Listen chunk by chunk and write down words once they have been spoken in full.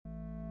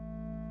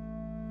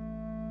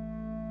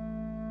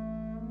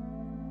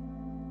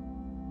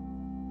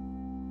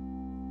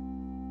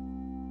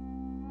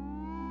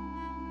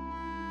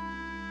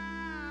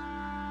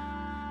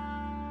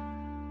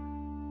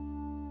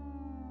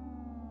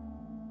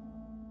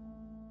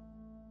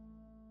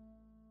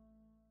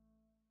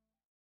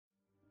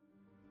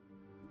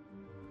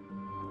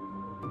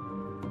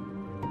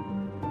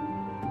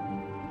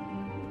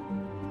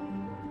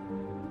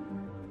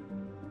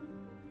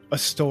A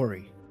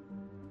story.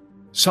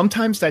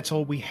 Sometimes that's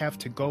all we have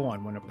to go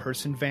on when a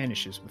person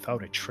vanishes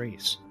without a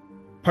trace,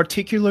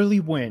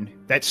 particularly when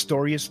that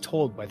story is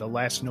told by the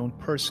last known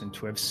person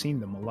to have seen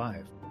them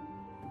alive.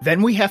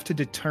 Then we have to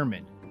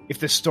determine if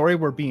the story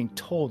we're being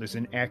told is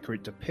an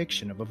accurate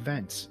depiction of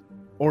events,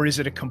 or is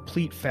it a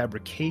complete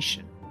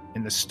fabrication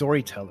and the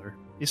storyteller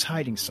is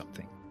hiding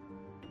something.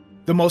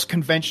 The most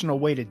conventional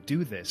way to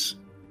do this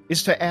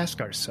is to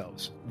ask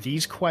ourselves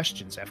these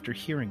questions after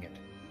hearing it.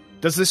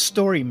 Does this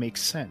story make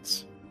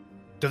sense?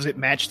 Does it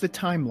match the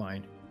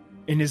timeline?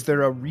 And is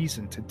there a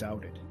reason to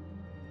doubt it?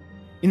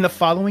 In the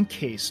following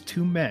case,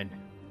 two men,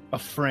 a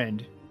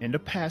friend and a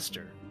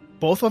pastor,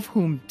 both of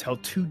whom tell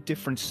two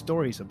different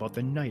stories about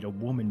the night a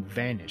woman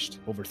vanished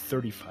over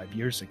 35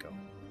 years ago.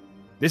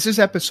 This is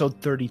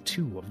episode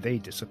 32 of They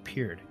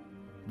Disappeared,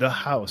 The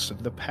House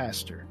of the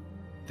Pastor,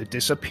 The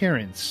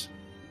Disappearance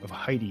of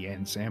Heidi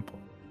and Zampell.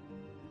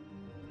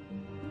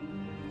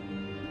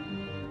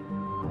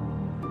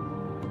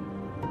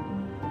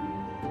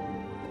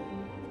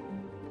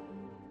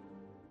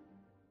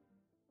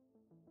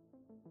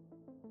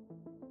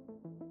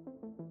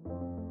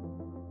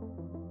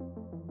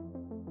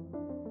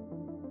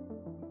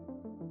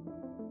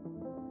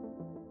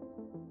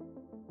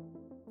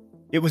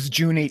 It was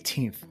June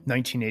 18th,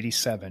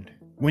 1987,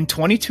 when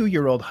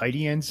 22-year-old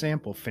Heidi Ann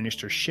Zampell finished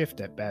her shift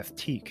at Bath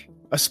Teak,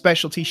 a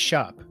specialty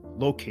shop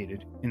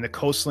located in the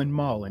Coastland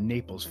Mall in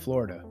Naples,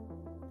 Florida.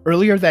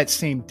 Earlier that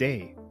same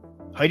day,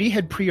 Heidi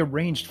had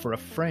prearranged for a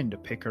friend to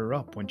pick her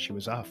up when she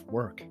was off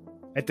work.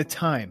 At the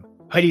time,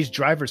 Heidi's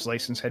driver's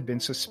license had been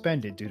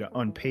suspended due to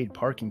unpaid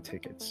parking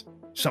tickets,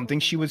 something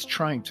she was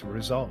trying to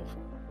resolve.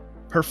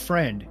 Her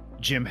friend,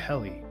 Jim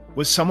Helly,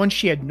 was someone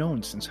she had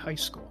known since high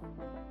school.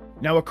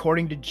 Now,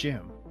 according to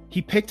Jim,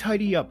 he picked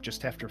Heidi up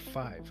just after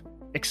 5,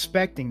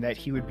 expecting that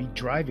he would be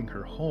driving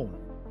her home,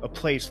 a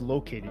place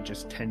located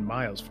just 10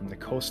 miles from the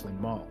Coastland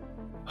Mall.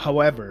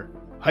 However,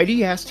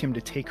 Heidi asked him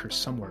to take her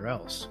somewhere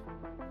else,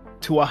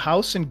 to a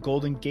house in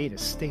Golden Gate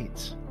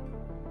Estates,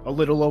 a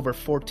little over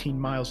 14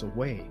 miles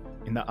away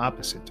in the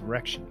opposite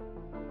direction.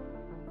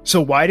 So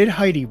why did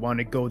Heidi want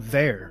to go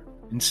there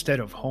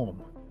instead of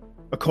home?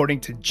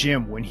 According to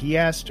Jim, when he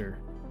asked her,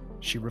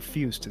 she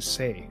refused to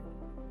say.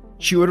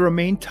 She would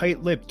remain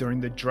tight-lipped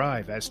during the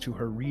drive as to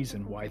her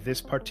reason why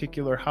this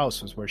particular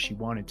house was where she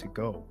wanted to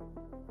go.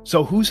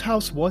 So whose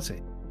house was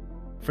it?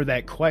 For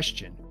that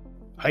question,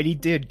 Heidi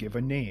did give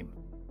a name: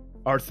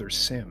 Arthur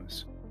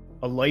Sims,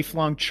 a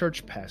lifelong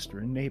church pastor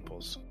in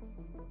Naples.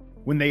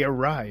 When they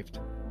arrived,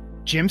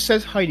 Jim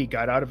says Heidi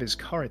got out of his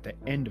car at the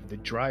end of the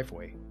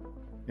driveway,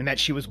 and that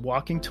she was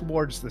walking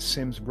towards the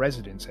Sims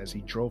residence as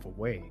he drove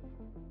away.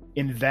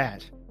 And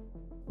that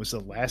was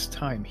the last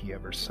time he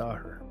ever saw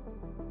her.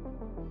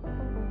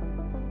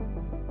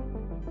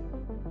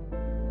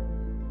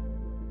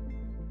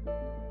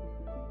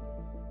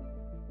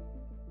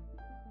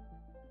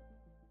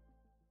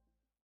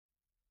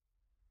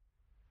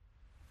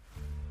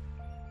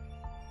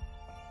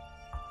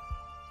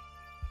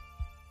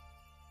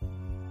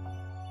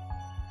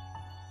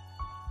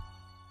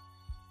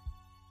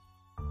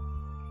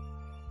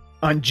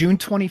 On June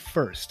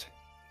 21st,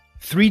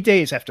 3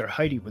 days after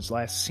Heidi was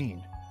last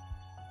seen,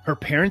 her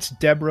parents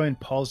Deborah and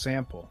Paul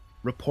Zampell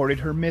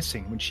reported her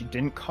missing when she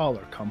didn't call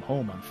or come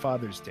home on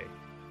Father's Day.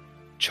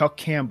 Chuck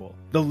Campbell,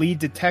 the lead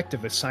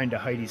detective assigned to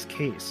Heidi's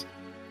case,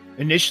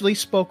 initially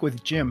spoke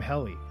with Jim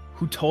Helly,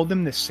 who told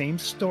him the same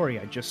story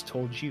I just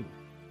told you,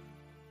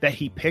 that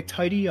he picked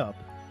Heidi up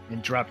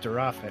and dropped her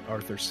off at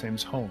Arthur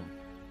Sims' home,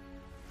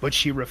 but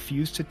she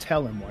refused to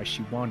tell him why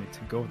she wanted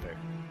to go there.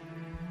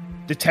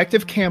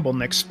 Detective Campbell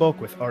next spoke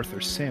with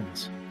Arthur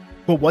Sims,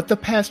 but what the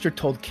pastor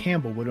told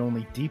Campbell would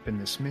only deepen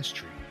this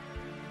mystery,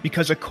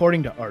 because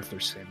according to Arthur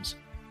Sims,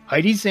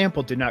 Heidi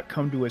Zampell did not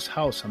come to his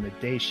house on the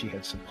day she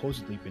had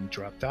supposedly been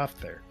dropped off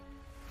there,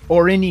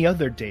 or any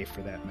other day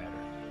for that matter.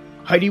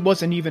 Heidi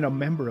wasn't even a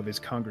member of his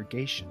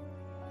congregation.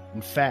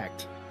 In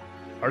fact,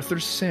 Arthur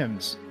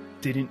Sims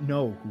didn't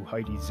know who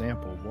Heidi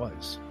Zampell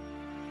was.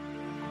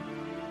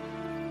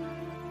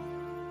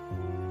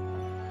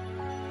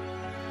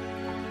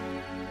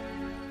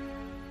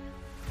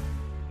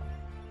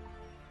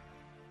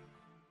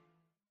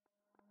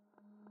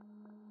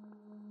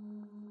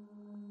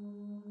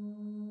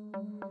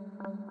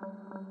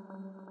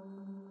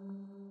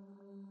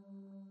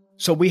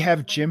 So we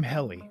have Jim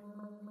Helly,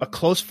 a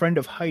close friend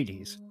of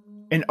Heidi's,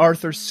 and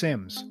Arthur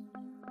Sims,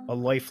 a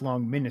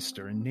lifelong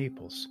minister in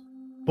Naples,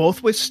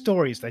 both with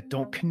stories that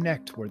don't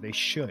connect where they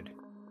should.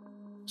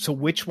 So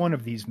which one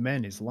of these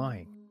men is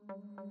lying?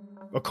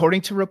 According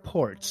to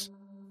reports,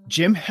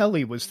 Jim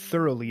Helly was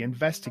thoroughly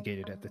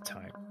investigated at the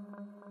time,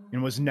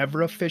 and was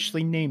never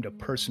officially named a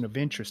person of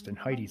interest in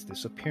Heidi's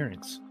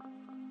disappearance.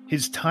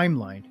 His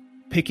timeline,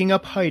 picking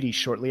up Heidi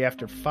shortly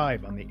after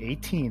 5 on the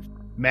 18th,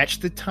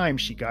 matched the time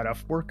she got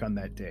off work on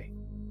that day.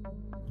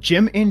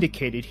 Jim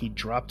indicated he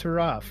dropped her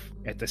off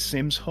at the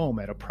Sims home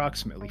at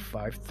approximately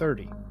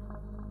 5:30,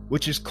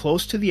 which is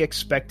close to the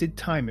expected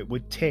time it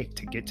would take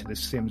to get to the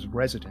Sims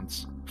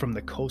residence from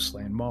the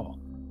Coastland Mall.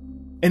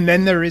 And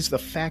then there is the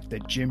fact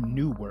that Jim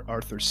knew where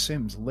Arthur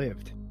Sims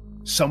lived,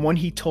 someone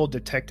he told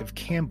Detective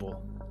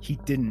Campbell he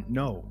didn't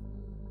know.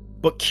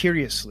 But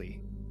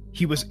curiously,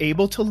 he was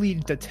able to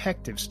lead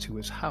detectives to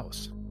his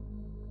house.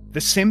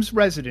 The Sims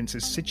residence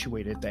is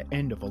situated at the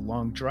end of a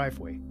long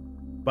driveway,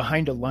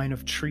 behind a line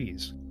of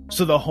trees,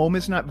 so the home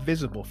is not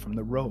visible from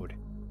the road.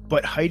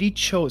 But Heidi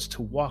chose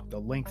to walk the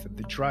length of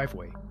the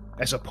driveway,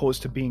 as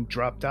opposed to being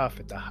dropped off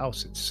at the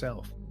house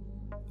itself.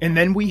 And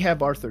then we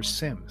have Arthur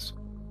Sims,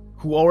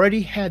 who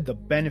already had the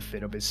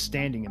benefit of his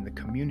standing in the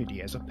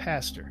community as a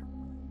pastor,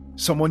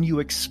 someone you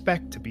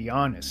expect to be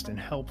honest and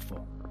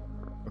helpful.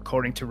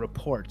 According to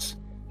reports,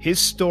 his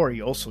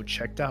story also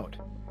checked out.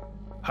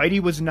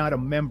 Heidi was not a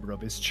member of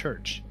his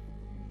church,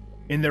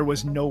 and there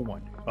was no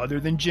one other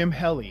than Jim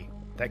Helly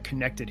that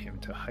connected him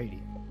to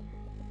Heidi.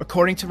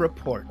 According to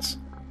reports,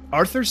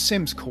 Arthur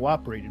Sims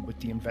cooperated with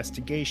the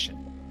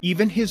investigation.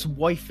 Even his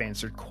wife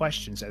answered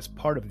questions as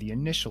part of the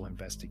initial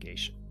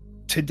investigation.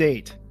 To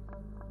date,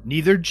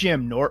 neither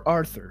Jim nor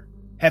Arthur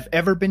have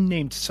ever been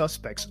named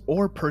suspects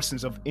or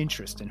persons of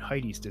interest in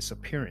Heidi's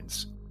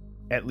disappearance,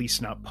 at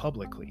least not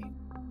publicly.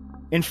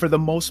 And for the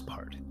most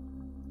part,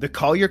 the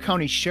Collier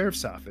County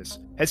Sheriff's Office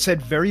has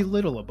said very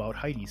little about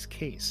Heidi's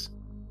case.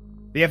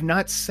 They have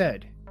not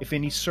said if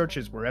any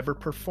searches were ever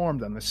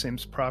performed on the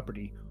Sims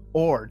property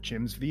or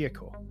Jim's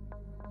vehicle.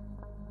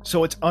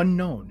 So it's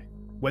unknown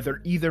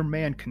whether either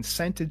man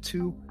consented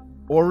to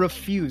or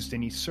refused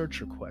any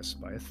search requests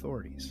by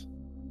authorities.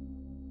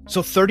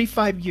 So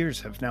 35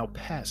 years have now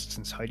passed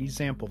since Heidi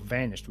Zampell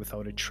vanished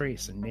without a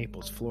trace in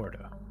Naples,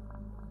 Florida.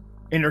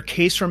 And her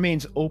case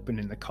remains open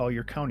in the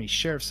Collier County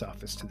Sheriff's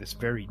Office to this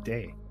very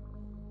day.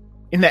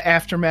 In the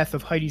aftermath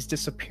of Heidi's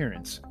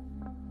disappearance,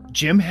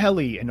 Jim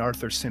Helly and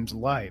Arthur Sims'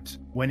 lives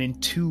went in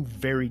two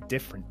very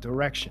different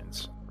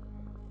directions.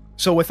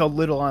 So with a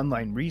little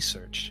online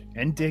research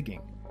and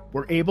digging,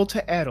 we're able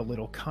to add a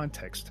little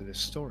context to this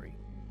story.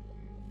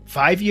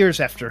 5 years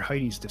after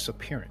Heidi's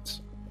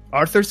disappearance,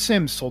 Arthur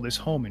Sims sold his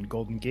home in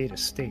Golden Gate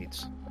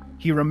Estates.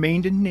 He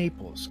remained in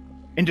Naples,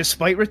 and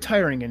despite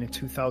retiring in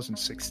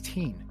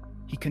 2016,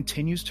 he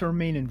continues to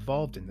remain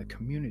involved in the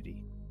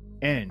community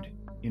and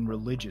in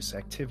religious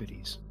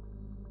activities.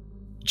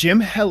 Jim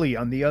Helly,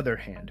 on the other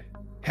hand,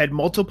 had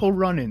multiple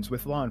run-ins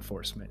with law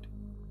enforcement.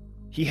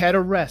 He had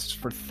arrests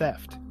for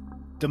theft,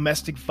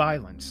 domestic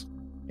violence,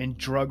 and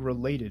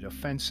drug-related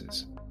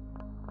offenses.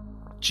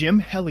 Jim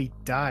Helly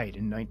died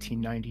in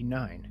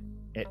 1999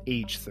 at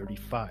age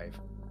 35,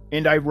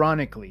 and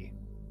ironically,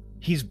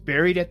 he's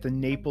buried at the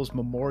Naples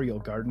Memorial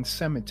Garden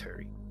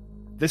Cemetery,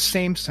 the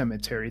same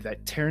cemetery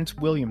that Terrence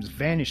Williams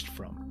vanished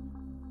from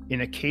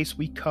in a case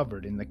we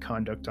covered in the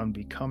Conduct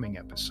Unbecoming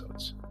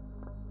episodes.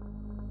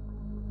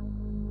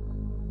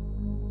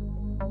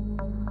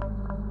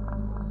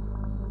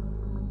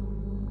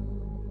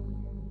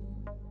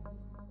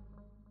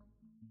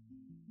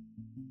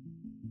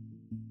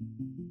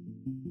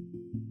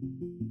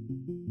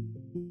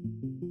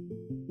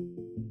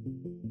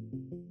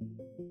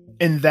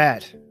 And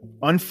that,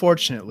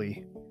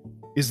 unfortunately,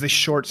 is the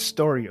short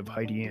story of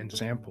Heidi Ann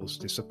Zampell's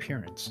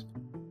disappearance.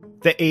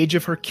 The age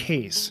of her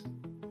case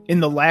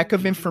and the lack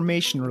of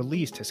information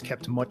released has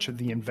kept much of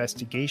the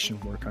investigation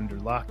work under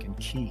lock and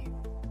key.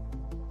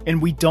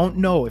 And we don't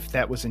know if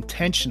that was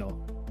intentional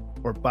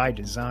or by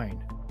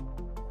design.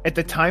 At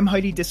the time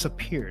Heidi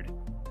disappeared,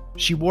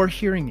 she wore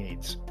hearing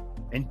aids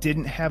and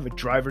didn't have a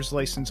driver's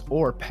license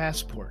or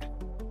passport.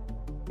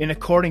 And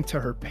according to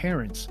her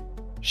parents,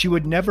 she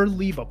would never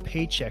leave a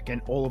paycheck and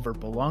all of her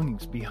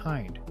belongings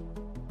behind,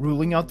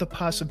 ruling out the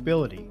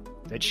possibility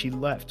that she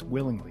left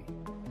willingly.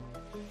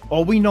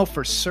 All we know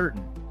for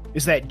certain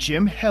is that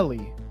Jim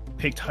Helly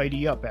picked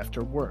Heidi up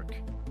after work,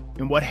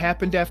 and what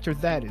happened after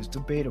that is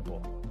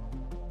debatable.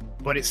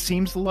 But it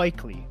seems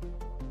likely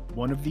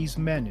one of these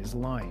men is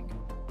lying.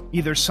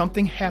 Either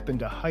something happened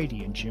to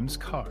Heidi in Jim's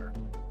car,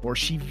 or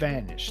she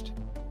vanished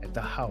at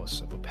the house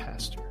of a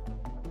pastor.